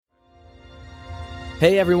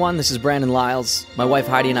Hey everyone, this is Brandon Lyles. My wife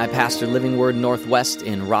Heidi and I pastor Living Word Northwest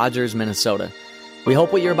in Rogers, Minnesota. We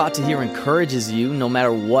hope what you're about to hear encourages you no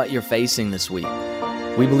matter what you're facing this week.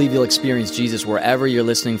 We believe you'll experience Jesus wherever you're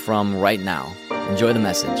listening from right now. Enjoy the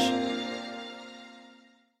message.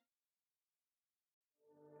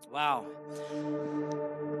 Wow.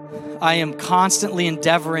 I am constantly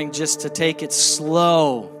endeavoring just to take it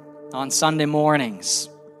slow on Sunday mornings,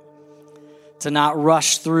 to not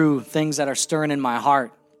rush through things that are stirring in my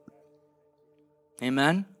heart.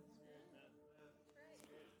 Amen?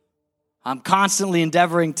 I'm constantly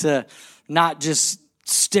endeavoring to not just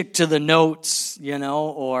stick to the notes,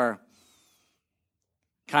 or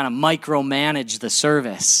kind of micromanage the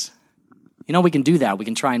service. We can do that. We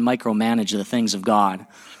can try and micromanage the things of God.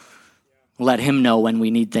 Let Him know when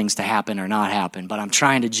we need things to happen or not happen. But I'm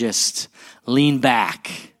trying to just lean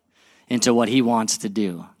back into what He wants to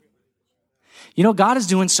do. God is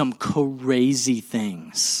doing some crazy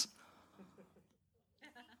things.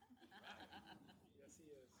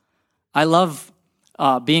 I love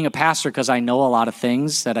being a pastor because I know a lot of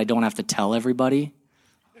things that I don't have to tell everybody.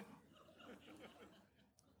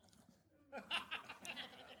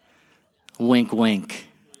 Wink, wink.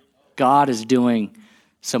 God is doing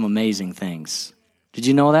some amazing things. Did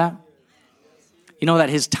you know that? You know that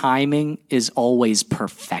His timing is always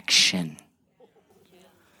perfection.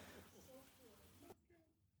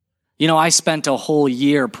 I spent a whole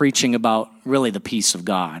year preaching about really the peace of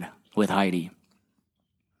God with Heidi.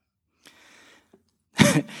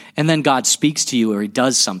 And then God speaks to you or He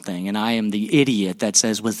does something, and I am the idiot that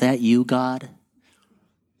says, "Was that you, God?"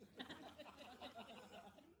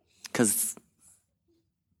 Because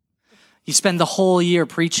you spend the whole year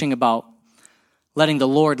preaching about letting the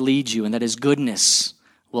Lord lead you and that His goodness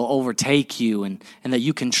will overtake you and that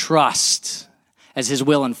you can trust as His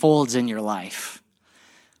will unfolds in your life.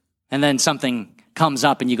 And then something comes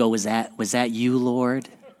up and you go, was that you, Lord?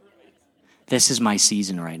 This is my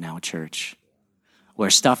season right now, church, where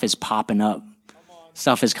stuff is popping up.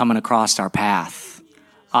 Stuff is coming across our path.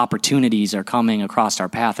 Opportunities are coming across our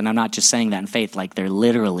path. And I'm not just saying that in faith, like they're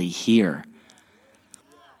literally here.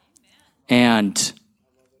 And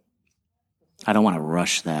I don't want to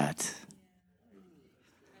rush that.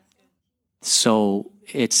 So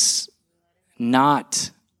it's not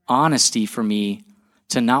honesty for me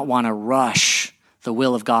to not want to rush the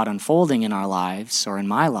will of God unfolding in our lives or in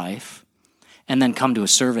my life and then come to a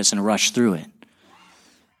service and rush through it.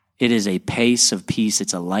 It is a pace of peace.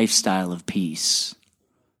 It's a lifestyle of peace.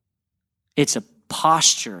 It's a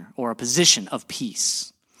posture or a position of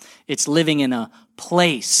peace. It's living in a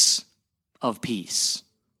place of peace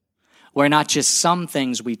where not just some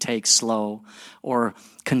things we take slow or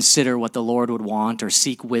consider what the Lord would want or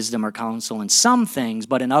seek wisdom or counsel in some things,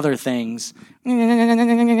 but in other things,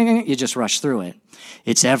 you just rush through it.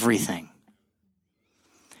 It's everything.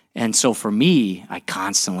 And so for me, I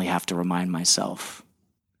constantly have to remind myself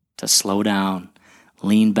to slow down,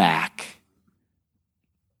 lean back,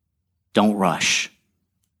 don't rush.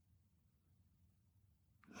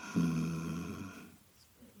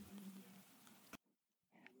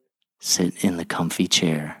 Sit in the comfy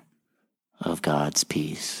chair of God's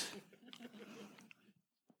peace.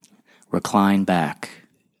 Recline back.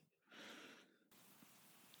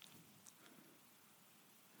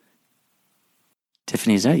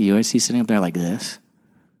 Tiffany, is that you? I see sitting up there like this.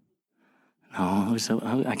 No,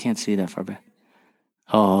 I can't see that far back.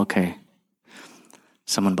 Oh, okay.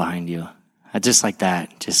 Someone behind you. Just like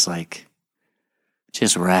that. Just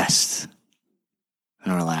rest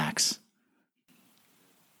and relax.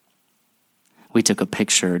 We took a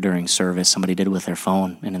picture during service, somebody did with their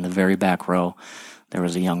phone, and in the very back row, there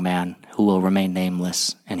was a young man who will remain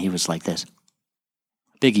nameless, and he was like this.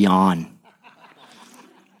 Big yawn.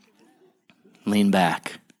 Lean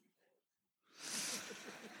back.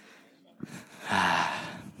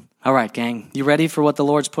 All right, gang, you ready for what the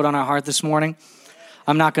Lord's put on our heart this morning?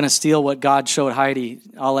 I'm not going to steal what God showed Heidi.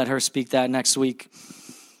 I'll let her speak that next week.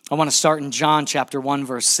 I want to start in John chapter 1,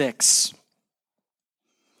 verse 6.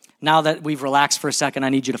 Now that we've relaxed for a second, I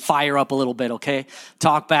need you to fire up a little bit, okay?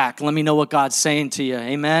 Talk back. Let me know what God's saying to you.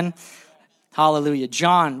 Amen? Hallelujah.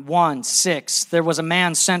 John 1:6. There was a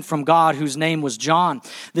man sent from God whose name was John.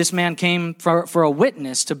 This man came for a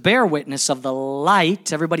witness, to bear witness of the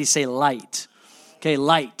light. Everybody say light. Okay,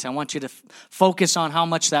 light. I want you to focus on how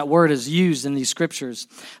much that word is used in these scriptures.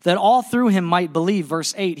 That all through him might believe.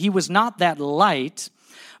 Verse 8. He was not that light,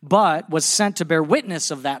 but was sent to bear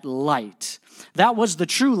witness of that light. That was the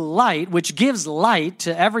true light, which gives light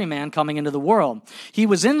to every man coming into the world. He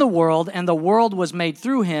was in the world, and the world was made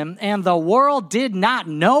through him, and the world did not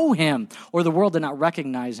know him, or the world did not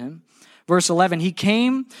recognize him. Verse 11, he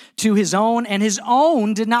came to his own, and his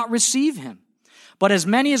own did not receive him. But as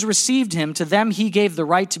many as received him, to them he gave the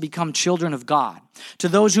right to become children of God, to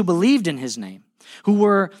those who believed in his name, who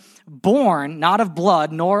were born not of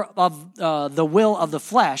blood, nor of the will of the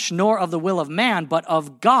flesh, nor of the will of man, but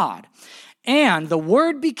of God. And the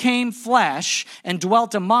Word became flesh and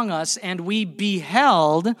dwelt among us, and we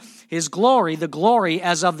beheld his glory, the glory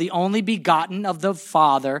as of the only begotten of the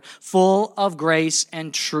Father, full of grace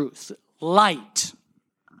and truth. Light.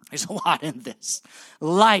 There's a lot in this.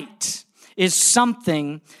 Light is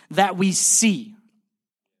something that we see.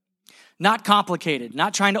 Not complicated,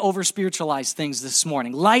 not trying to over-spiritualize things this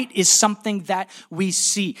morning. Light is something that we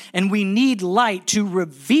see, and we need light to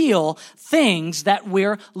reveal things that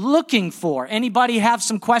we're looking for. Anybody have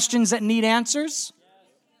some questions that need answers?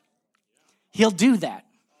 He'll do that.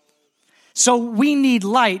 So we need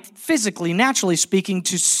light, physically, naturally speaking,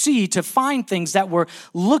 to see, to find things that we're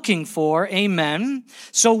looking for. Amen.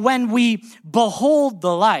 So when we behold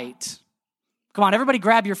the light, come on, everybody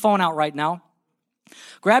grab your phone out right now.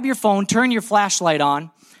 Grab your phone, turn your flashlight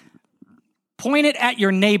on, point it at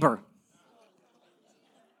your neighbor.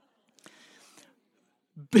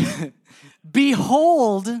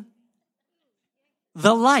 Behold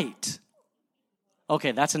the light.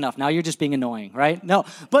 Okay, that's enough. Now you're just being annoying, right? No,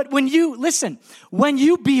 but when you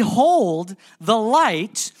behold the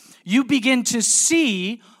light, you begin to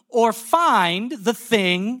see or find the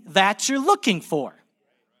thing that you're looking for.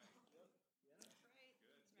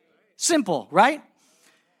 Simple, right?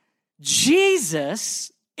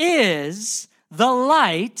 Jesus is the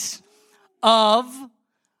light of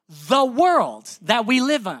the world that we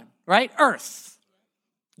live on, right? Earth.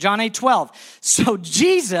 John 8:12. So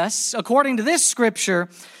Jesus, according to this scripture,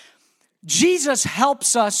 Jesus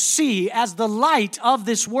helps us see as the light of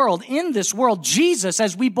this world, in this world, Jesus,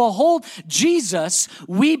 as we behold Jesus,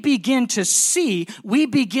 we begin to see, we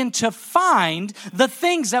begin to find the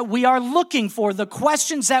things that we are looking for. The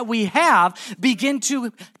questions that we have begin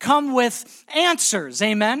to come with answers,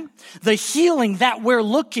 amen? The healing that we're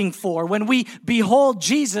looking for. When we behold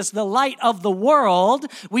Jesus, the light of the world,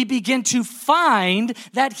 we begin to find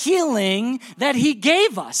that healing that he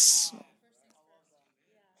gave us.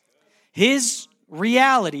 His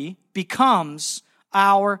reality becomes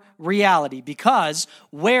our reality because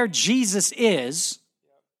where Jesus is,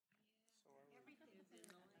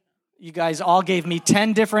 you guys all gave me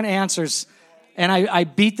 10 different answers, and I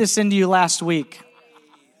beat this into you last week.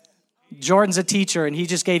 Jordan's a teacher, and he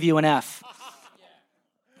just gave you an F.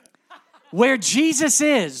 Where Jesus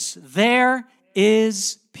is, there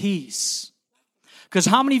is peace. Because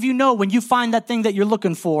how many of you know when you find that thing that you're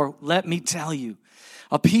looking for, let me tell you,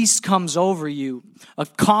 a peace comes over you, a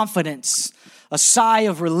confidence, a sigh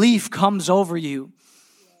of relief comes over you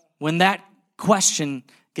when that question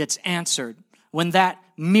gets answered, when that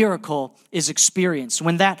miracle is experienced,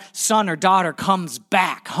 when that son or daughter comes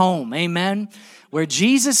back home. Amen? Where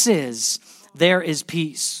Jesus is, there is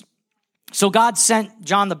peace. So God sent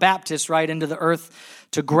John the Baptist right into the earth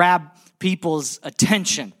to grab people's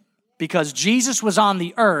attention. Because Jesus was on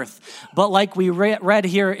the earth, but like we read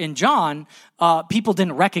here in John, people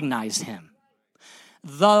didn't recognize him.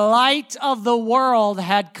 The light of the world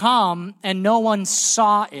had come and no one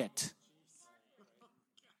saw it.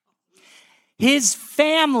 His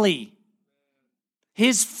family,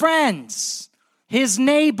 his friends, his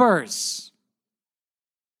neighbors,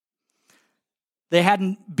 they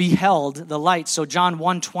hadn't beheld the light. So John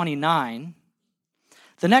 1:29.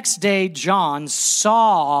 The next day, John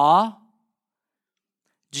saw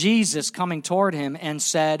Jesus coming toward him and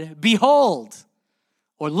said, "Behold,"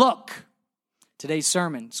 or "Look." Today's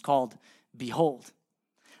sermon is called "Behold."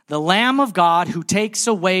 The Lamb of God who takes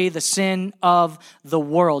away the sin of the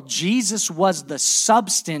world. Jesus was the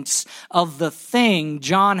substance of the thing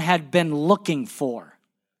John had been looking for.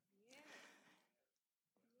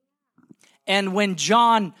 And when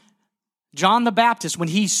John the Baptist, when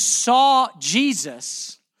he saw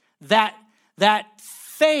Jesus, that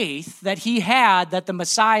faith that he had that the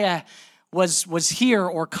Messiah was here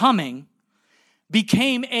or coming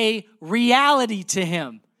became a reality to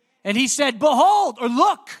him. And he said, "Behold," or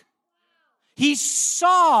 "Look." He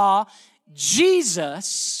saw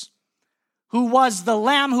Jesus, who was the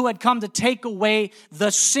Lamb who had come to take away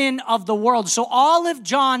the sin of the world. So all of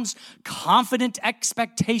John's confident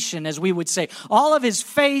expectation, as we would say, all of his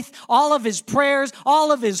faith, all of his prayers,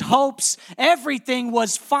 all of his hopes, everything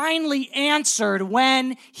was finally answered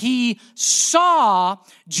when he saw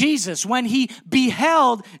Jesus, when he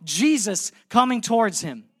beheld Jesus coming towards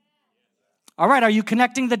him. All right, are you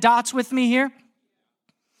connecting the dots with me here?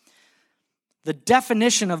 The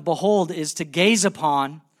definition of behold is to gaze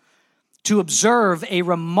upon, to observe a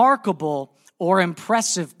remarkable or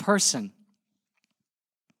impressive person.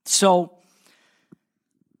 So,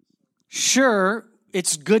 sure,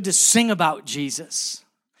 it's good to sing about Jesus.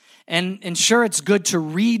 And sure, it's good to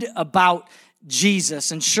read about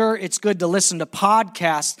Jesus. And sure, it's good to listen to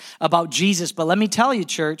podcasts about Jesus. But let me tell you,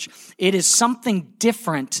 church, it is something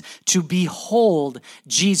different to behold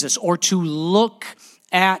Jesus or to look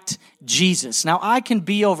at Jesus. Now, I can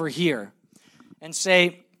be over here and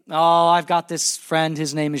say, oh, I've got this friend.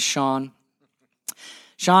 His name is Sean.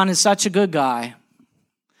 Sean is such a good guy.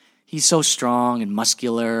 He's so strong and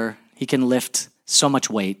muscular. He can lift so much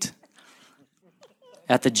weight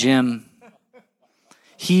at the gym.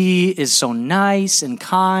 He is so nice and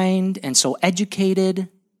kind and so educated.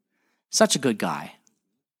 Such a good guy.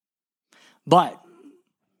 But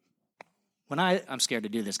when I'm scared to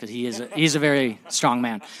do this because he's a very strong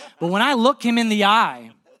man. But when I look him in the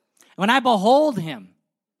eye, when I behold him,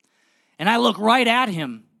 and I look right at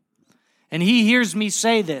him, and he hears me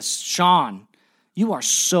say this, Sean, you are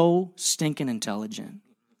so stinking intelligent.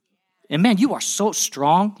 And man, you are so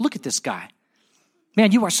strong. Look at this guy.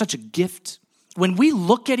 Man, you are such a gift. When we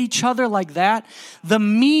look at each other like that, the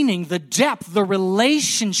meaning, the depth, the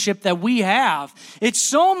relationship that we have, it's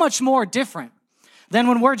so much more different than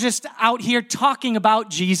when we're just out here talking about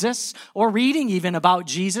Jesus or reading even about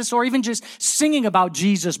Jesus or even just singing about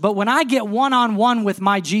Jesus. But when I get one-on-one with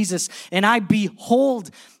my Jesus and I behold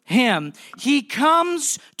him, he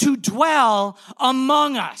comes to dwell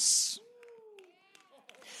among us.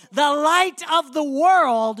 The light of the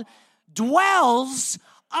world dwells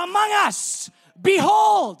among us.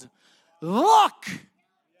 Behold, look.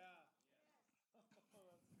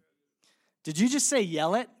 Did you just say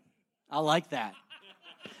yell it? I like that.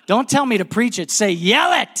 Don't tell me to preach it. Say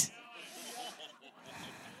yell it.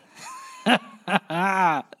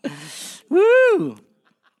 Woo.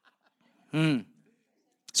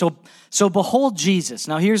 So behold Jesus.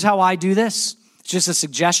 Now here's how I do this. It's just a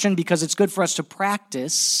suggestion because it's good for us to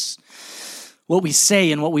practice what we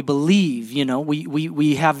say and what we believe. You know,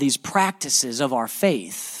 we have these practices of our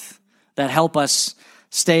faith that help us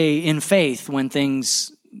stay in faith when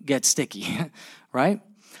things get sticky, right?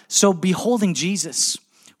 So beholding Jesus,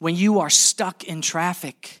 when you are stuck in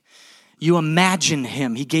traffic, you imagine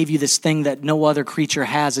him. He gave you this thing that no other creature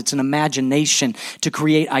has. It's an imagination to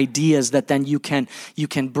create ideas that then you can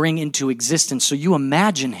bring into existence. So you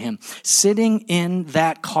imagine him sitting in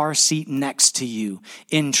that car seat next to you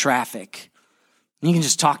in traffic. You can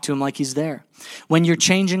just talk to him like he's there. When you're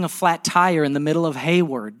changing a flat tire in the middle of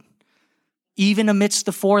Hayward, even amidst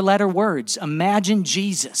the 4-letter words, imagine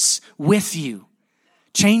Jesus with you,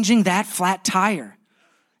 changing that flat tire.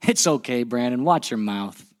 It's okay, Brandon. Watch your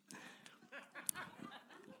mouth.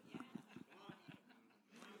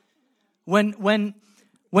 When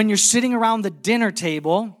you're sitting around the dinner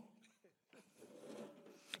table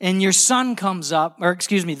and your son comes up, or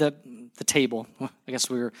excuse me, the table. I guess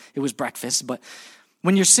it was breakfast, but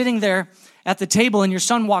when you're sitting there at the table and your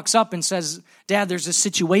son walks up and says, Dad, there's a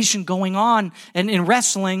situation going on in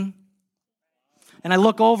wrestling. And I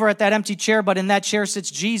look over at that empty chair, but in that chair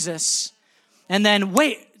sits Jesus. And then,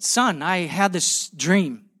 wait, son, I had this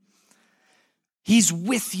dream. He's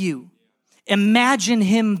with you. Imagine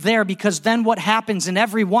him there, because then what happens in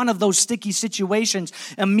every one of those sticky situations,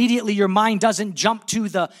 immediately your mind doesn't jump to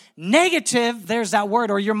the negative, there's that word,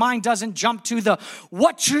 or your mind doesn't jump to the,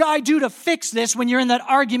 what should I do to fix this? When you're in that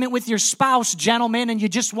argument with your spouse, gentlemen, and you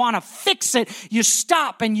just want to fix it, you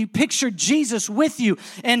stop and you picture Jesus with you,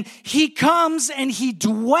 and he comes and he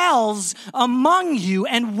dwells among you,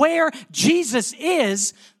 and where Jesus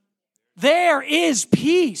is, there is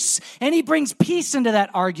peace. And he brings peace into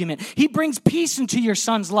that argument. He brings peace into your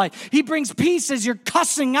son's life. He brings peace as you're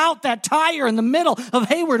cussing out that tire in the middle of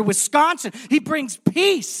Hayward, Wisconsin. He brings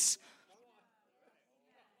peace.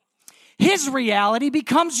 His reality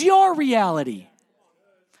becomes your reality.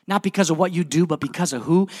 Not because of what you do, but because of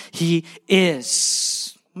who he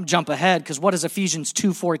is. Jump ahead, because what does Ephesians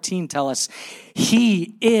 2:14 tell us?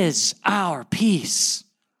 He is our peace.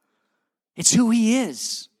 It's who he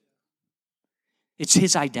is. It's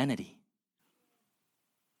his identity.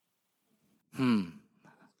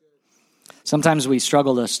 Sometimes we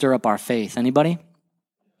struggle to stir up our faith. Anybody?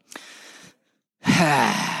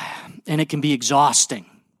 And it can be exhausting.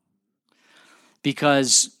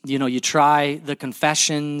 Because, you try the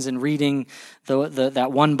confessions and reading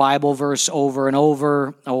that one Bible verse over and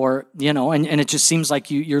over, or, and it just seems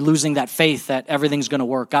like you're losing that faith that everything's going to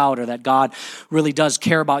work out, or that God really does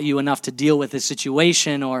care about you enough to deal with this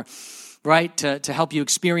situation, or right, to help you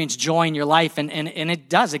experience joy in your life. And it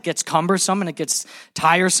does. It gets cumbersome and it gets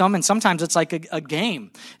tiresome. And sometimes it's like a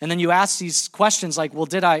game. And then you ask these questions like, well,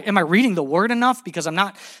 am I reading the word enough? Because I'm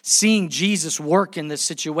not seeing Jesus work in this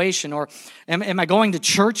situation. Or am I going to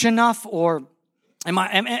church enough? Or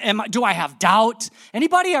do I have doubt?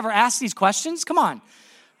 Anybody ever ask these questions? Come on.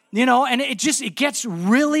 And it gets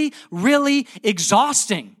really, really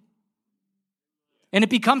exhausting. And it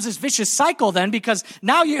becomes this vicious cycle then, because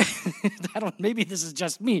now maybe this is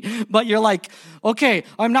just me, but you're like, okay,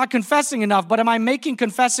 I'm not confessing enough, but am I making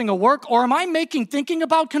confessing a work, or am I making thinking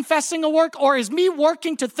about confessing a work, or is me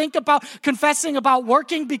working to think about confessing about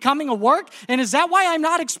working becoming a work? And is that why I'm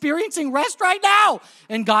not experiencing rest right now?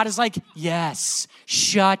 And God is like, yes,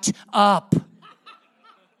 shut up.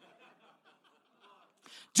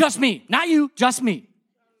 Just me, not you, just me.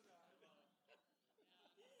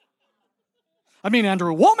 I mean,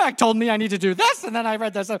 Andrew Womack told me I need to do this, and then I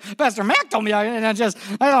read this. Pastor Mac told me, and I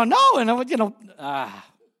don't know,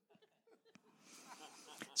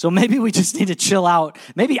 So maybe we just need to chill out.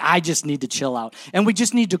 Maybe I just need to chill out. And we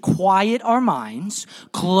just need to quiet our minds,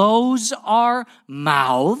 close our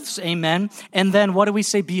mouths, amen. And then what do we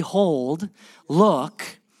say? Behold,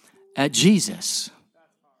 look at Jesus.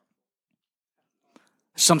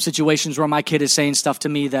 Some situations where my kid is saying stuff to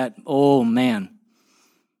me that, oh man,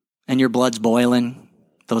 and your blood's boiling,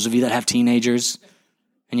 those of you that have teenagers,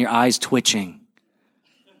 and your eyes twitching.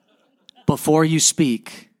 Before you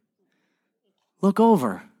speak, look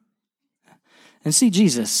over and see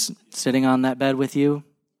Jesus sitting on that bed with you.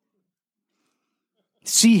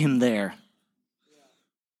 See him there.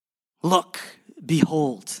 Look,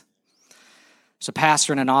 behold. There's a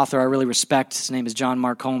pastor and an author I really respect. His name is John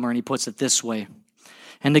Mark Comer, and he puts it this way.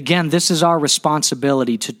 And again, this is our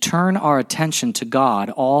responsibility to turn our attention to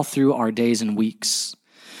God all through our days and weeks,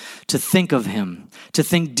 to think of him, to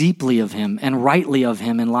think deeply of him and rightly of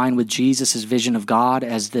him in line with Jesus' vision of God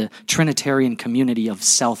as the Trinitarian community of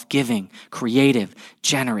self-giving, creative,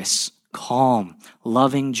 generous, calm,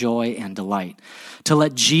 loving joy and delight. To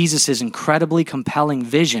let Jesus' incredibly compelling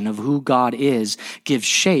vision of who God is give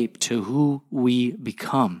shape to who we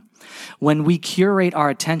become. When we curate our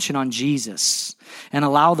attention on Jesus and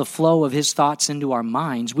allow the flow of his thoughts into our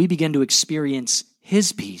minds, we begin to experience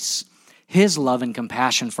his peace, his love and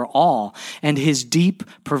compassion for all, and his deep,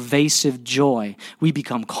 pervasive joy. We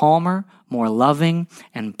become calmer, more loving,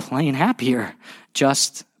 and plain happier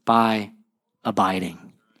just by abiding.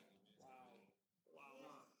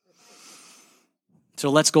 So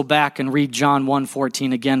let's go back and read John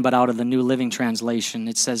 1:14 again, but out of the New Living Translation.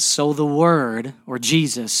 It says, so the Word, or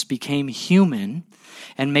Jesus, became human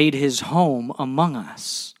and made his home among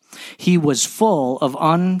us. He was full of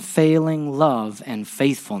unfailing love and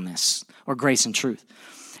faithfulness, or grace and truth.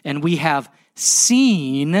 And we have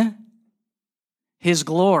seen his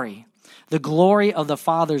glory, the glory of the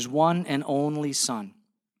Father's one and only Son.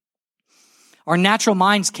 Our natural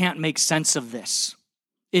minds can't make sense of this.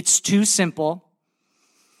 It's too simple.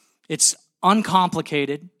 It's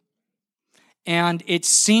uncomplicated, and it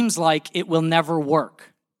seems like it will never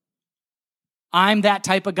work. I'm that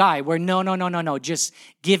type of guy where no, just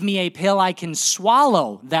give me a pill I can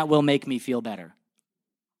swallow that will make me feel better.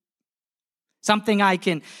 Something I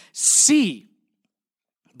can see,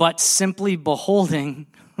 but simply beholding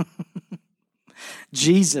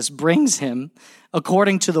Jesus brings him,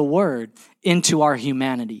 according to the Word, into our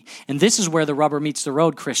humanity. And this is where the rubber meets the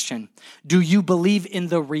road, Christian. Do you believe in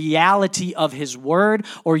the reality of his Word,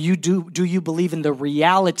 or do you believe in the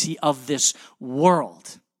reality of this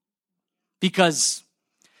world? Because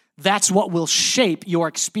that's what will shape your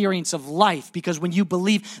experience of life. Because when you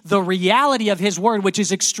believe the reality of his Word, which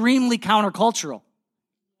is extremely countercultural,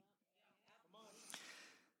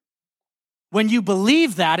 when you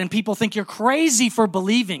believe that and people think you're crazy for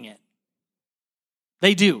believing it,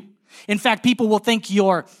 they do. In fact, people will think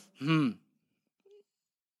you're a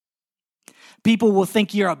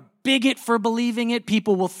bigot for believing it.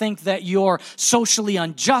 People will think that you're socially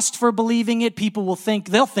unjust for believing it.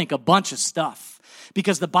 They'll think a bunch of stuff.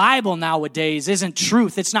 Because the Bible nowadays isn't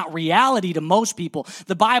truth. It's not reality to most people.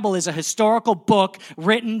 The Bible is a historical book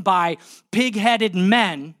written by pig-headed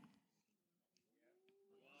men.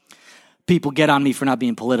 People get on me for not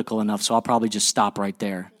being political enough, so I'll probably just stop right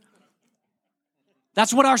there.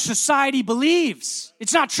 That's what our society believes.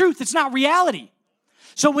 It's not truth. It's not reality.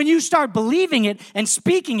 So when you start believing it and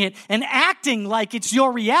speaking it and acting like it's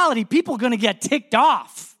your reality, people are going to get ticked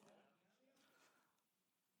off.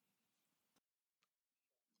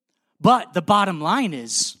 But the bottom line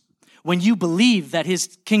is, when you believe that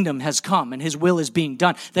his kingdom has come and his will is being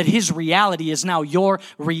done, that his reality is now your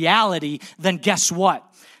reality, then guess what?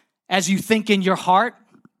 as you think in your heart,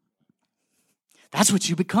 that's what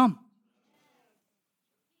you become.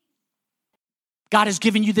 God has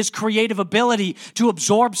given you this creative ability to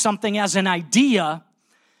absorb something as an idea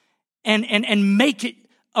and make it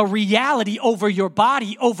a reality over your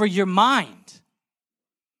body, over your mind.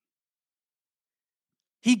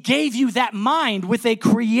 He gave you that mind with a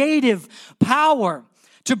creative power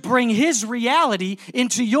to bring his reality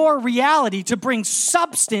into your reality, to bring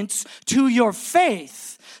substance to your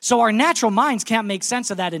faith. So our natural minds can't make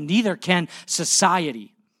sense of that, and neither can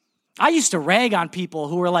society. I used to rag on people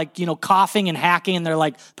who were like, coughing and hacking, and they're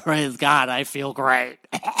like, praise God, I feel great.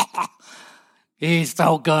 He's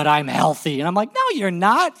so good, I'm healthy. And I'm like, no, you're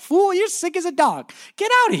not, fool. You're sick as a dog.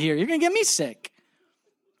 Get out of here. You're going to get me sick.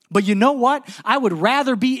 But you know what? I would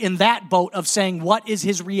rather be in that boat of saying, what is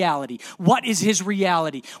his reality? What is his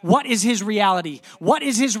reality? What is his reality? What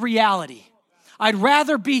is his reality? I'd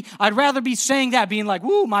rather be saying that, being like,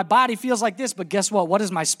 woo, my body feels like this, but guess what? What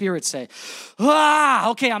does my spirit say?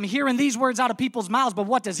 Okay, I'm hearing these words out of people's mouths, but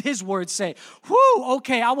what does his word say? Whoo,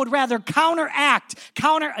 okay, I would rather counterattack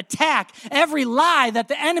every lie that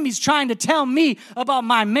the enemy's trying to tell me about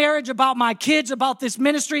my marriage, about my kids, about this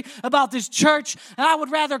ministry, about this church. And I would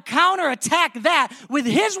rather counterattack that with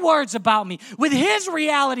his words about me, with his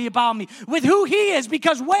reality about me, with who he is,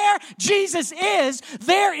 because where Jesus is,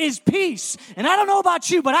 there is peace. And I don't know about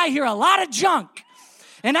you, but I hear a lot of junk.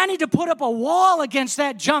 And I need to put up a wall against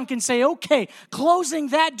that junk and say, okay, closing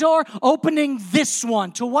that door, opening this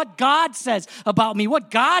one to what God says about me, what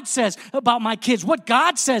God says about my kids, what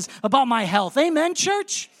God says about my health. Amen,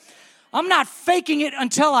 church? I'm not faking it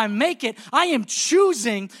until I make it. I am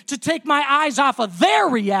choosing to take my eyes off of their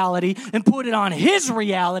reality and put it on his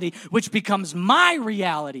reality, which becomes my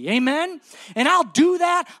reality. Amen? And I'll do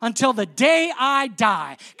that until the day I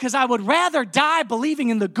die, because I would rather die believing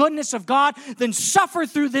in the goodness of God than suffer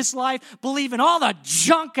through this life believing all the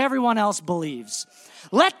junk everyone else believes.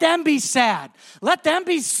 Let them be sad. Let them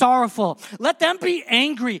be sorrowful. Let them be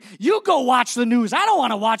angry. You go watch the news. I don't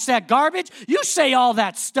want to watch that garbage. You say all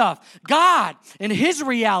that stuff. God and his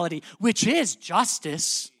reality, which is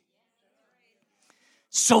justice,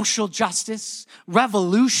 social justice,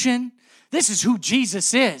 revolution. This is who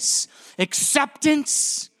Jesus is.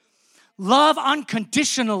 Acceptance, love,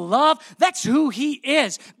 unconditional love. That's who he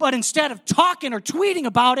is. But instead of talking or tweeting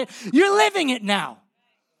about it, you're living it now.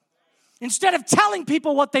 Instead of telling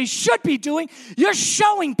people what they should be doing, you're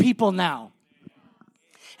showing people now.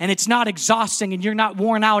 And it's not exhausting, and you're not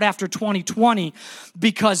worn out after 2020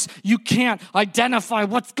 because you can't identify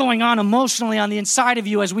what's going on emotionally on the inside of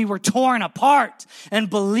you as we were torn apart and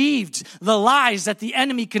believed the lies that the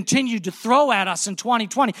enemy continued to throw at us in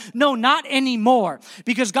 2020. No, not anymore,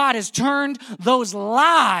 because God has turned those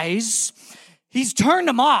lies, he's turned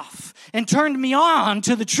them off and turned me on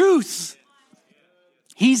to the truth.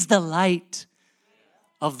 He's the light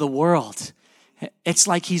of the world. It's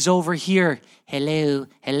like he's over here. Hello,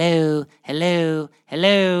 hello, hello,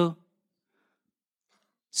 hello.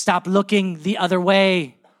 Stop looking the other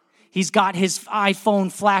way. He's got his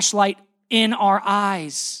iPhone flashlight in our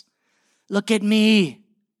eyes. Look at me.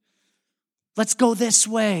 Let's go this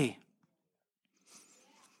way.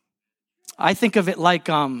 I think of it like,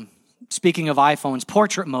 speaking of iPhones,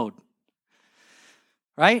 portrait mode,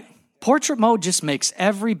 right? Portrait mode just makes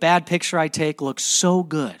every bad picture I take look so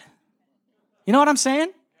good. You know what I'm saying?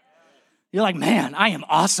 You're like, man, I am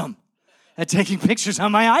awesome at taking pictures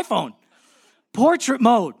on my iPhone. Portrait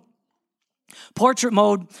mode. Portrait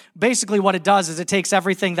mode, basically what it does is it takes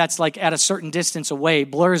everything that's like at a certain distance away,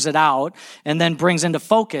 blurs it out, and then brings into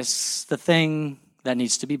focus the thing that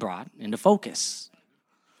needs to be brought into focus.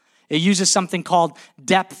 It uses something called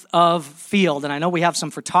depth of field. And I know we have some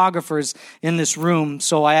photographers in this room,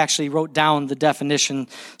 so I actually wrote down the definition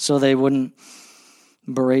so they wouldn't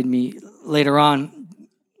berate me later on.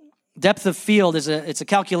 Depth of field is a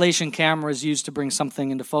calculation cameras use to bring something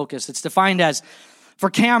into focus. It's defined as for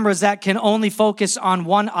cameras that can only focus on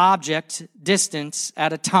one object distance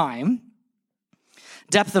at a time.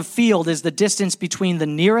 Depth of field is the distance between the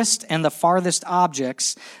nearest and the farthest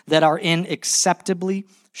objects that are in acceptably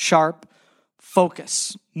sharp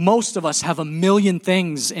focus. Most of us have a million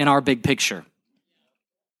things in our big picture.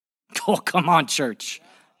 Oh, come on, church.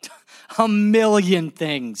 A million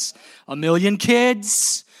things. A million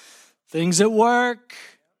kids, things at work,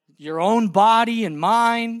 your own body and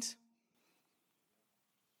mind.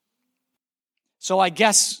 So I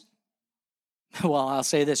guess, well, I'll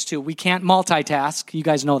say this too. We can't multitask. You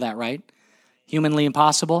guys know that, right? Humanly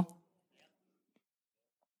impossible.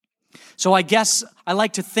 So I guess I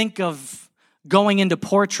like to think of going into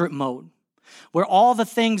portrait mode, where all the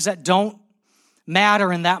things that don't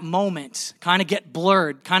matter in that moment kind of get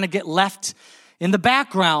blurred, kind of get left in the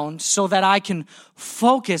background so that I can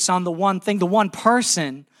focus on the one thing, the one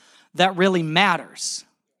person that really matters.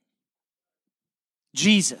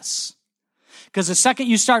 Jesus. Because the second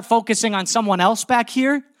you start focusing on someone else back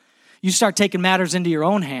here, you start taking matters into your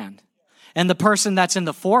own hand. And the person that's in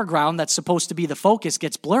the foreground that's supposed to be the focus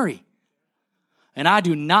gets blurry. And I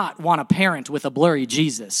do not want a parent with a blurry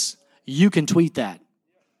Jesus. You can tweet that.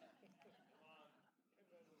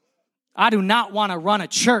 I do not want to run a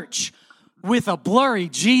church with a blurry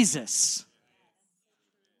Jesus.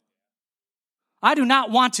 I do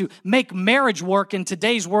not want to make marriage work in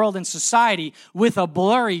today's world and society with a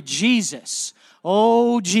blurry Jesus.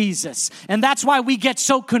 Oh, Jesus. And that's why we get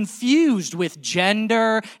so confused with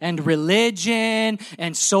gender and religion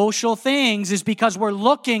and social things, is because we're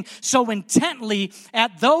looking so intently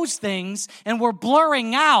at those things and we're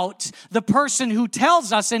blurring out the person who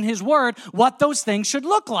tells us in his word what those things should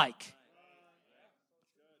look like.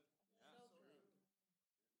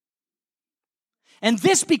 And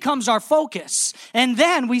this becomes our focus. And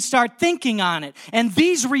then we start thinking on it. And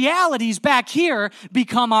these realities back here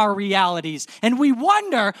become our realities. And we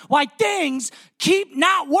wonder why things keep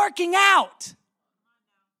not working out.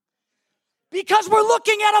 Because we're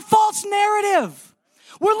looking at a false narrative.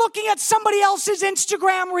 We're looking at somebody else's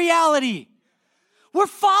Instagram reality. We're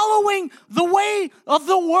following the way of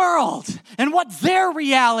the world and what their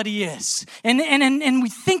reality is. And we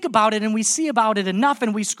think about it and we see about it enough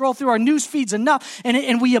and we scroll through our news feeds enough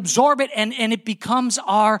and we absorb it and it becomes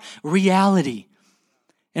our reality.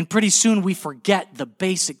 And pretty soon we forget the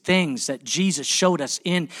basic things that Jesus showed us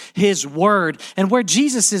in his word. And where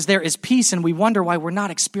Jesus is, there is peace, and we wonder why we're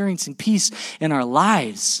not experiencing peace in our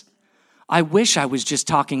lives. I wish I was just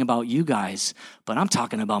talking about you guys, but I'm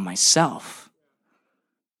talking about myself.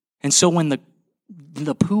 And so when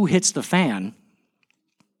the poo hits the fan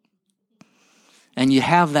and you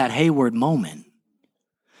have that Hayward moment,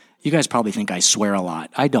 you guys probably think I swear a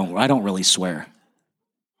lot. I don't really swear.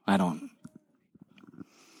 I don't.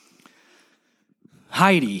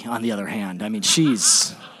 Heidi, on the other hand, I mean,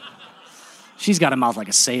 she's got a mouth like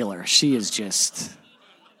a sailor. She is just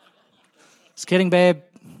kidding, babe.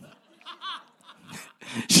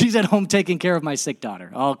 She's at home taking care of my sick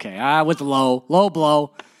daughter. Okay, with low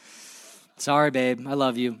blow. Sorry, babe. I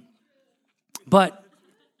love you. But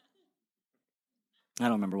I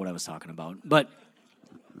don't remember what I was talking about. But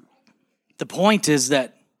the point is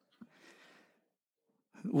that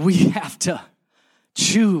we have to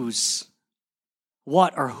choose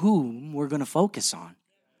what or whom we're going to focus on.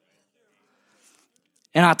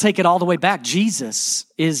 And I'll take it all the way back. Jesus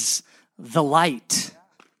is the light,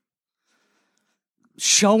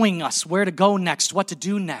 showing us where to go next, what to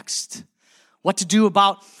do next, what to do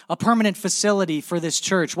about a permanent facility for this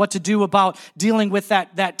church, what to do about dealing with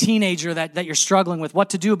that teenager that you're struggling with, what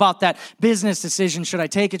to do about that business decision. Should I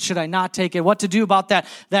take it? Should I not take it? What to do about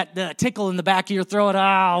that tickle in the back of your throat?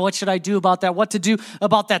 What should I do about that? What to do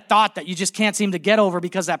about that thought that you just can't seem to get over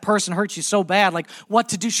because that person hurt you so bad? Like, what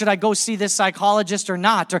to do? Should I go see this psychologist or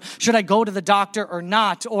not? Or should I go to the doctor or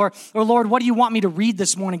not? Or Lord, what do you want me to read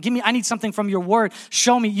this morning? I need something from your word.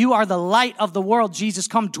 Show me. You are the light of the world, Jesus.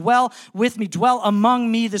 Come dwell with me. Dwell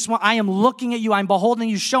among me this morning. I am looking at you. I'm beholding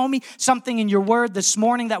you. Show me something in your word this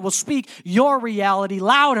morning that will speak your reality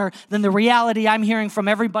louder than the reality I'm hearing from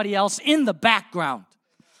everybody else in the background.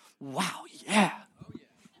 Wow, yeah.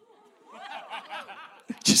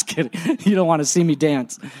 Just kidding. You don't want to see me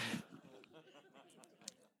dance.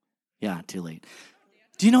 Yeah, too late.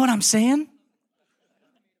 Do you know what I'm saying?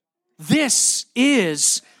 This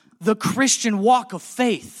is the Christian walk of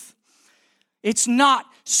faith. It's not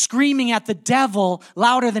screaming at the devil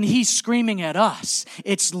louder than he's screaming at us.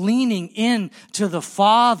 It's leaning in to the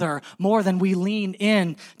Father more than we lean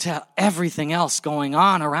in to everything else going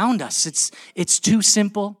on around us. It's too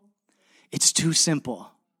simple. It's too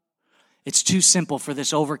simple. It's too simple for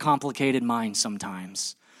this overcomplicated mind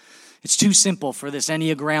sometimes. It's too simple for this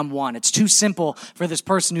Enneagram 1. It's too simple for this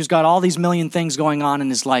person who's got all these million things going on in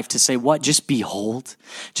his life to say, what? Just behold.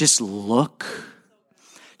 Just look.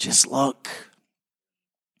 Just look.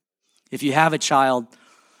 If you have a child,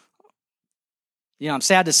 I'm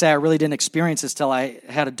sad to say I really didn't experience this till I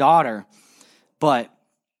had a daughter. But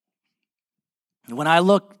when I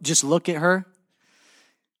look at her,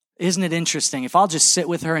 isn't it interesting? If I'll just sit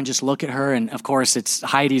with her and just look at her, and of course it's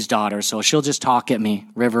Heidi's daughter, so she'll just talk at me.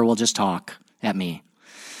 River will just talk at me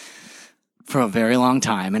for a very long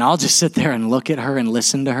time. And I'll just sit there and look at her and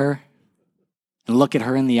listen to her and look at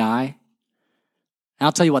her in the eye. And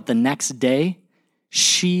I'll tell you what, the next day,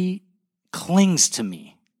 she clings to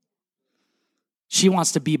me. She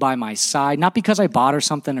wants to be by my side, not because I bought her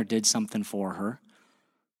something or did something for her.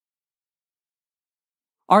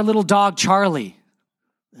 Our little dog, Charlie,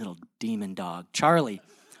 little demon dog, Charlie.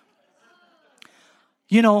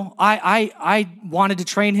 You know, I wanted to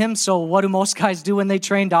train him, so what do most guys do when they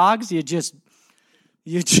train dogs? You just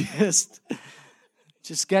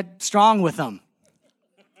get strong with them.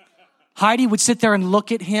 Heidi would sit there and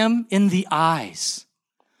look at him in the eyes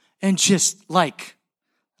and just like,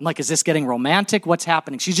 is this getting romantic? What's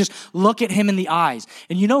happening? She'd just look at him in the eyes.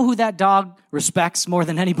 And you know who that dog respects more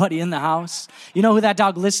than anybody in the house? You know who that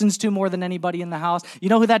dog listens to more than anybody in the house? You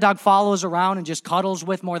know who that dog follows around and just cuddles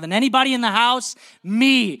with more than anybody in the house?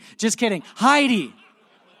 Me. Just kidding. Heidi.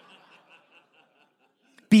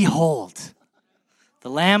 Behold, the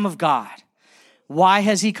Lamb of God. Why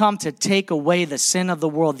has he come? To take away the sin of the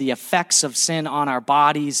world, the effects of sin on our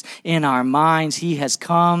bodies, in our minds. He has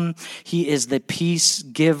come. He is the peace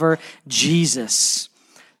giver, Jesus.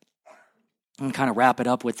 I'm going to kind of wrap it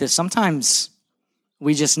up with this. Sometimes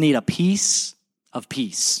we just need a piece of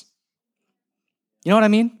peace. You know what I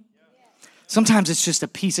mean? Sometimes it's just a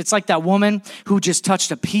piece. It's like that woman who just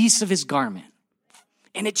touched a piece of his garment.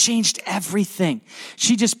 And it changed everything.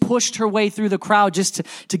 She just pushed her way through the crowd just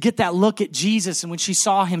to get that look at Jesus. And when she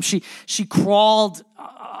saw him, she crawled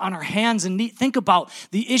on her hands and knees. Think about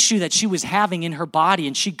the issue that she was having in her body.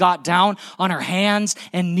 And she got down on her hands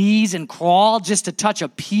and knees and crawled just to touch a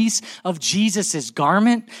piece of Jesus's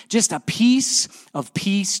garment. Just a piece of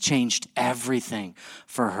peace changed everything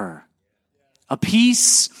for her. A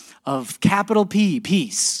piece of capital P,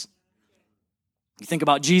 peace. You think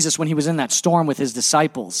about Jesus when he was in that storm with his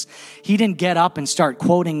disciples. He didn't get up and start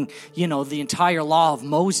quoting, the entire law of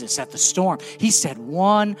Moses at the storm. He said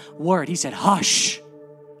one word. He said, hush,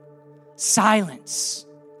 silence,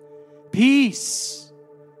 peace.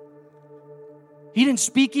 He didn't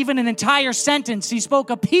speak even an entire sentence. He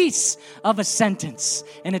spoke a piece of a sentence,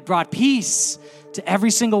 and it brought peace to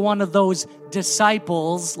every single one of those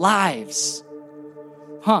disciples' lives.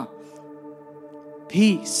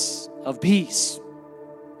 Peace of peace.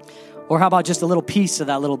 Or how about just a little piece of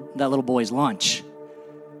that little boy's lunch?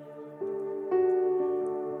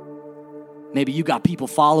 Maybe you got people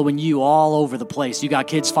following you all over the place. You got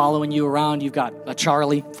kids following you around. You've got a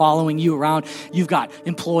Charlie following you around. You've got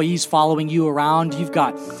employees following you around. You've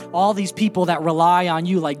got all these people that rely on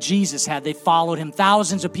you like Jesus had. They followed him.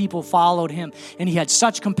 Thousands of people followed him, and he had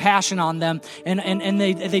such compassion on them, and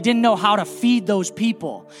they didn't know how to feed those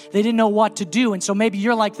people. They didn't know what to do. And so maybe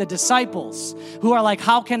you're like the disciples who are like,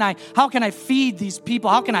 how can I feed these people?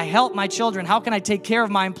 How can I help my children? How can I take care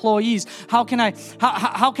of my employees? How can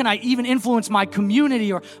I even influence my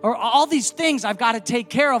community or all these things I've got to take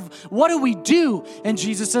care of? What do we do? And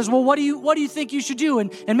Jesus says, well, what do you think you should do?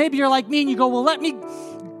 And maybe you're like me and you go, well, let me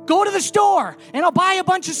go to the store and I'll buy a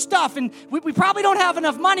bunch of stuff. And we probably don't have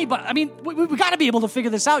enough money, but I mean, we got to be able to figure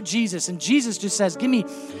this out, Jesus. And Jesus just says, give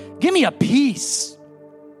me a piece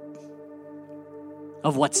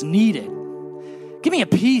of what's needed. Give me a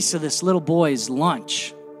piece of this little boy's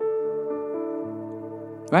lunch.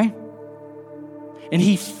 Right? And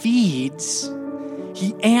he feeds,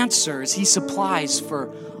 he answers, he supplies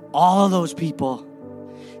for all of those people.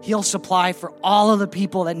 He'll supply for all of the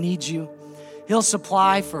people that need you. He'll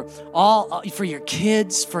supply for your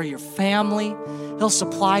kids, for your family. He'll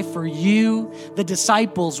supply for you. The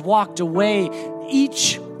disciples walked away.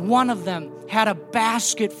 Each one of them had a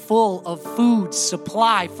basket full of food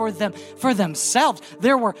supply for themselves.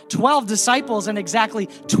 There were 12 disciples and exactly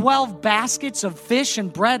 12 baskets of fish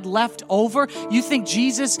and bread left over. You think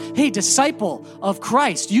Jesus, hey, disciple of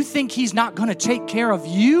Christ, you think he's not going to take care of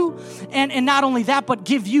you? And not only that, but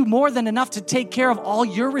give you more than enough to take care of all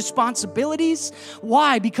your responsibilities?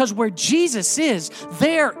 Why? Because where Jesus is,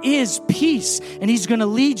 there is peace. And he's going to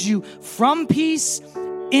lead you from peace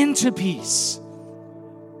into peace.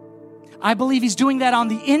 I believe he's doing that on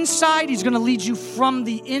the inside. He's going to lead you from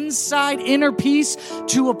the inside, inner peace,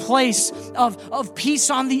 to a place of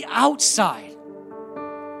peace on the outside.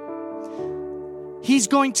 He's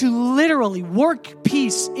going to literally work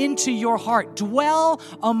peace into your heart, dwell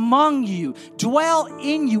among you, dwell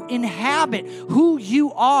in you, inhabit who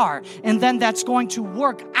you are. And then that's going to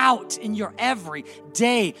work out in your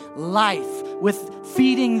everyday life with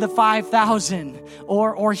feeding the 5,000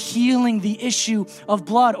 or healing the issue of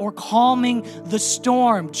blood or calming the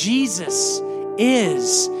storm. Jesus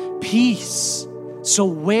is peace. So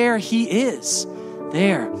where he is,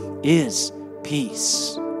 there is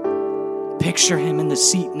peace. Picture him in the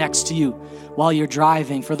seat next to you while you're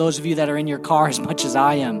driving. For those of you that are in your car as much as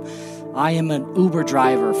I am an Uber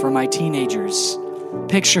driver for my teenagers.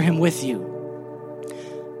 Picture him with you.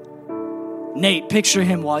 Nate, picture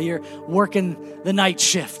him while you're working the night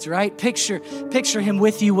shift, right? Picture him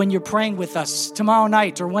with you when you're praying with us tomorrow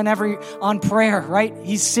night or whenever you're on prayer, right?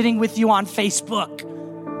 He's sitting with you on Facebook.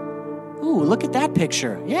 Ooh, look at that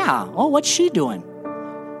picture. Yeah. Oh, what's she doing?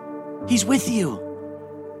 He's with you.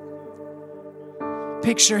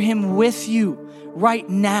 Picture him with you right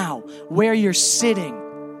now where you're sitting.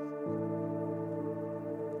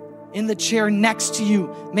 In the chair next to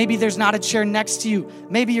you. Maybe there's not a chair next to you.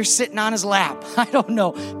 Maybe you're sitting on his lap. I don't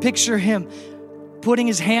know. Picture him putting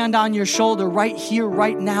his hand on your shoulder right here,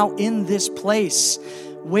 right now in this place.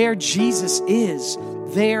 Where Jesus is,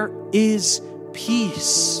 there is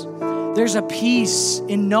peace. There's a peace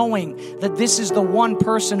in knowing that this is the one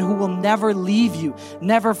person who will never leave you,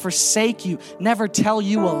 never forsake you, never tell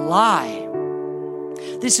you a lie.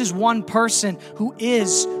 This is one person who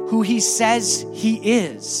is who he says he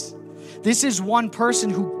is. This is one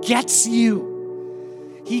person who gets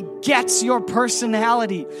you. He gets your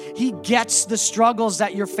personality. He gets the struggles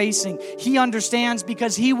that you're facing. He understands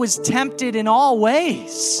because he was tempted in all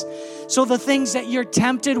ways. So the things that you're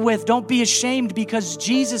tempted with, don't be ashamed because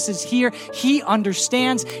Jesus is here. He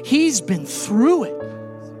understands. He's been through it.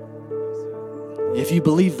 If you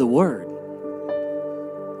believe the word,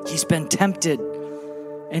 he's been tempted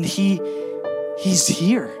and he's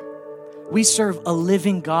here. We serve a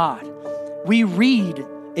living God. We read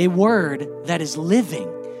a word that is living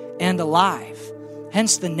and alive.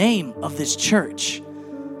 Hence the name of this church.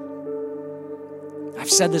 I've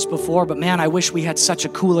said this before, but man, I wish we had such a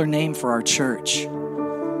cooler name for our church.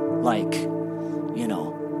 Like,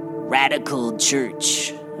 Radical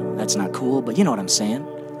Church. That's not cool, but you know what I'm saying.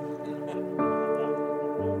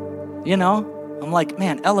 I'm like,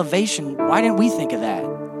 man, Elevation, why didn't we think of that?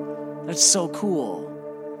 That's so cool.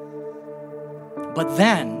 But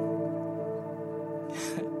then,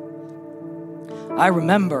 I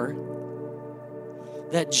remember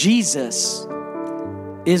that Jesus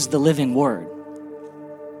is the living word.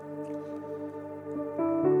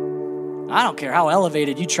 I don't care how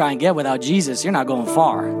elevated you try and get without Jesus, you're not going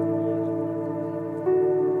far.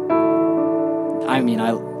 I mean,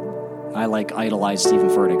 I idolize Stephen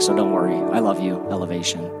Furtick, so don't worry. I love you,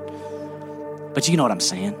 Elevation. But you know what I'm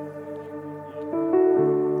saying.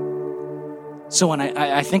 So when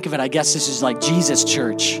I think of it, I guess this is like Jesus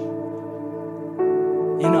Church.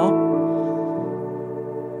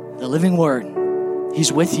 The living word,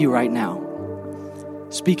 he's with you right now.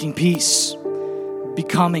 Speaking peace,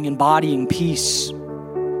 embodying peace.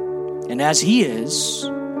 And as he is,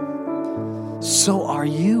 so are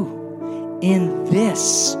you in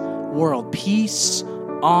this world. Peace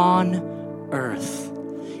on earth.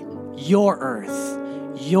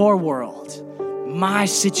 Your world, my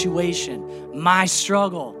situation, my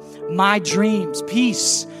struggle, my dreams.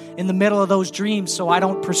 Peace in the middle of those dreams so I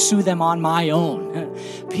don't pursue them on my own.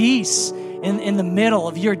 Peace in the middle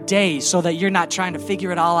of your day so that you're not trying to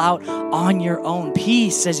figure it all out on your own.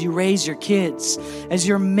 Peace as you raise your kids, as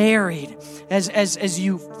you're married, as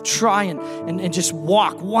you try and just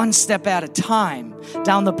walk one step at a time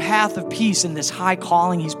down the path of peace in this high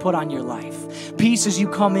calling he's put on your life. Peace as you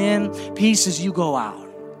come in, peace as you go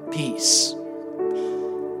out. Peace.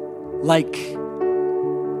 Like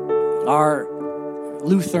our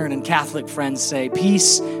Lutheran and Catholic friends say,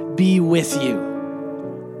 peace be with you.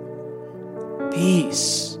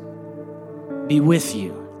 Peace be with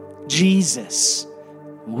you. Jesus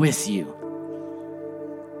with you.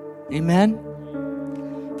 Amen.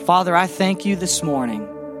 Father, I thank you this morning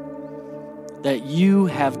that you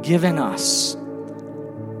have given us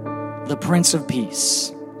the Prince of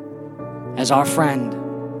Peace as our friend.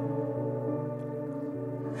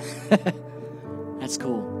 That's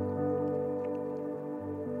cool.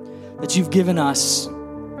 That you've given us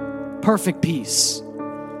perfect peace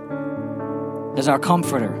as our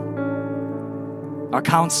comforter, our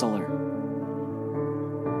counselor.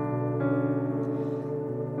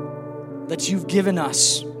 That you've given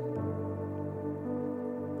us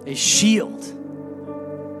a shield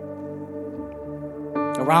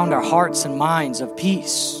around our hearts and minds of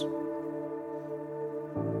peace.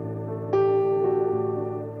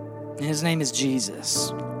 And his name is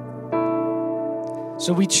Jesus.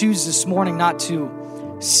 So we choose this morning not to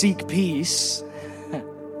seek peace,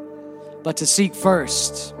 but to seek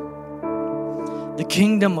first the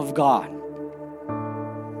kingdom of God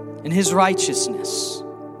and his righteousness.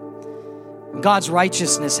 God's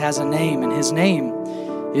righteousness has a name, and his name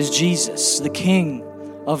is Jesus, the King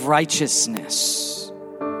of righteousness.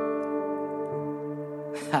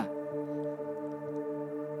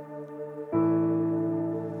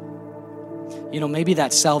 Maybe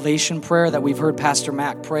that salvation prayer that we've heard Pastor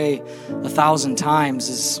Mac pray 1,000 times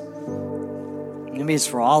is Maybe it's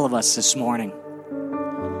for all of us this morning.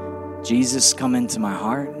 Jesus, come into my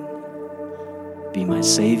heart. Be my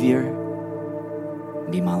Savior.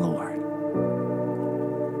 Be my Lord.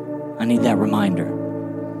 I need that reminder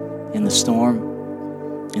in the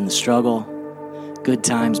storm, in the struggle, good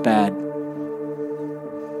times, bad.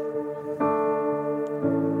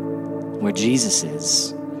 Where Jesus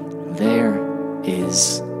is, there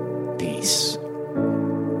is peace.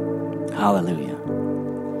 Hallelujah.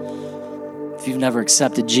 If you've never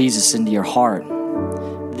accepted Jesus into your heart,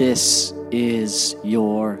 this is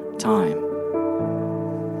your time.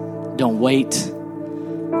 Don't wait.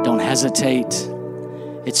 Don't hesitate.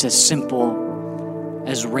 It's as simple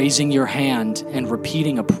as raising your hand and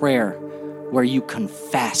repeating a prayer where you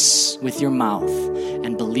confess with your mouth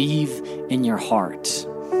and believe in your heart.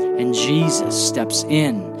 And Jesus steps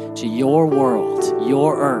in to your world,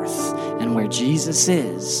 your earth, and where Jesus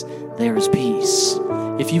is, there is peace.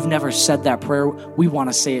 If you've never said that prayer, we want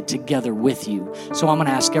to say it together with you. So I'm going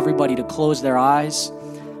to ask everybody to close their eyes.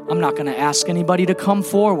 I'm not going to ask anybody to come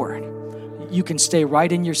forward. You can stay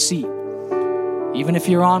right in your seat. Even if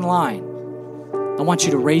you're online, I want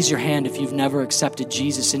you to raise your hand if you've never accepted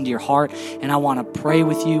Jesus into your heart, and I want to pray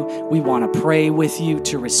with you. We want to pray with you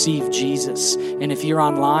to receive Jesus. And if you're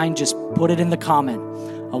online, just put it in the comment.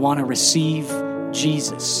 I want to receive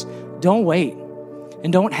Jesus. Don't wait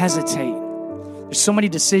and don't hesitate. There's so many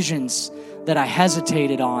decisions that I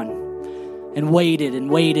hesitated on and waited and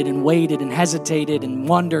waited and waited and hesitated and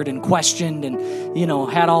wondered and questioned and,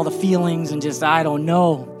 had all the feelings and just, I don't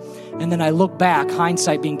know. And then I look back,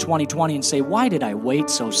 hindsight being 20/20, and say, why did I wait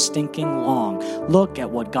so stinking long? Look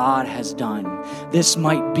at what God has done. This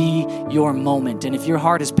might be your moment. And if your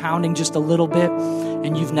heart is pounding just a little bit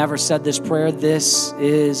and you've never said this prayer, this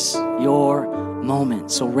is your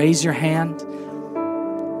moment. So raise your hand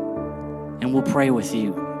and we'll pray with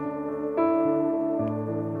you.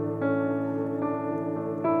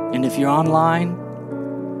 And if you're online,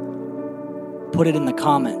 put it in the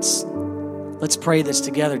comments. Let's pray this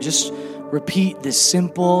together. Just repeat this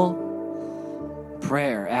simple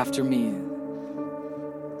prayer after me.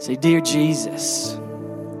 Say, Dear Jesus,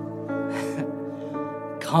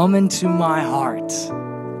 come into my heart.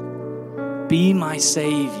 Be my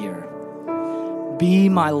Savior. Be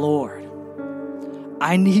my Lord.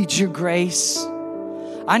 I need your grace.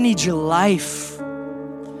 I need your life.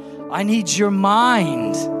 I need your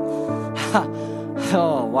mind.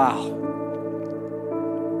 Oh, wow.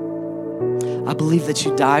 I believe that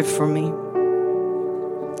you died for me.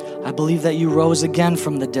 I believe that you rose again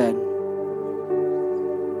from the dead.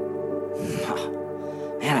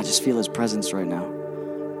 Man, I just feel his presence right now.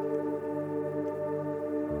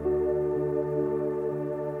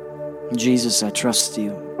 Jesus, I trust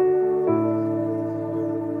you.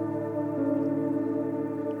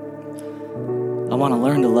 I want to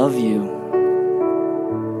learn to love you.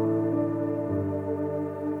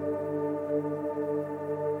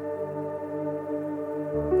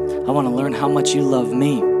 I want to learn how much you love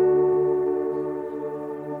me.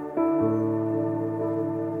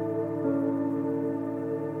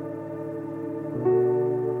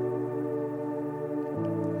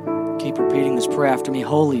 Keep repeating this prayer after me.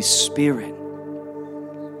 Holy Spirit,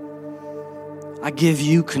 I give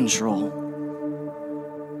you control.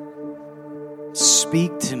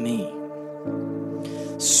 Speak to me.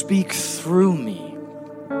 Speak through me.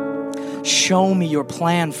 Show me your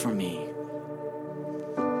plan for me.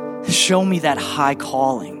 Show me that high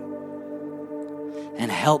calling. And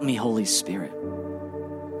help me, Holy Spirit,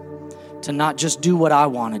 to not just do what I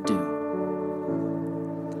want to do,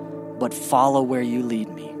 but follow where you lead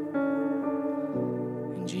me.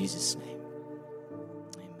 In Jesus' name.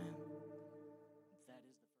 Amen.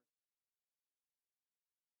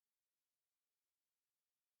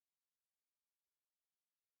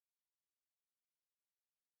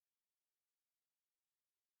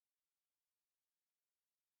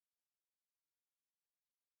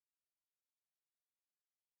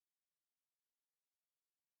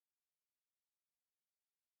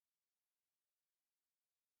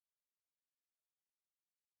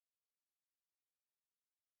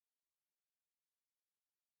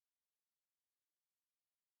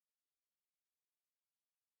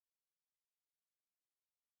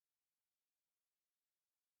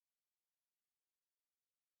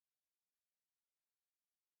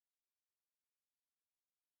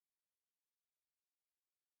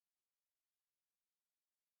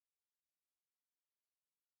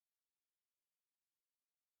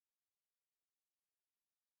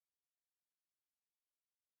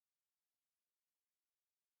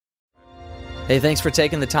 Hey, thanks for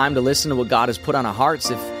taking the time to listen to what God has put on our hearts.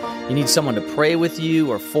 If you need someone to pray with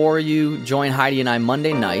you or for you, join Heidi and I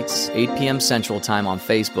Monday nights, 8 p.m. Central Time on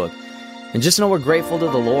Facebook. And just know we're grateful to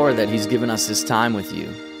the Lord that He's given us this time with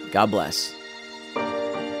you. God bless.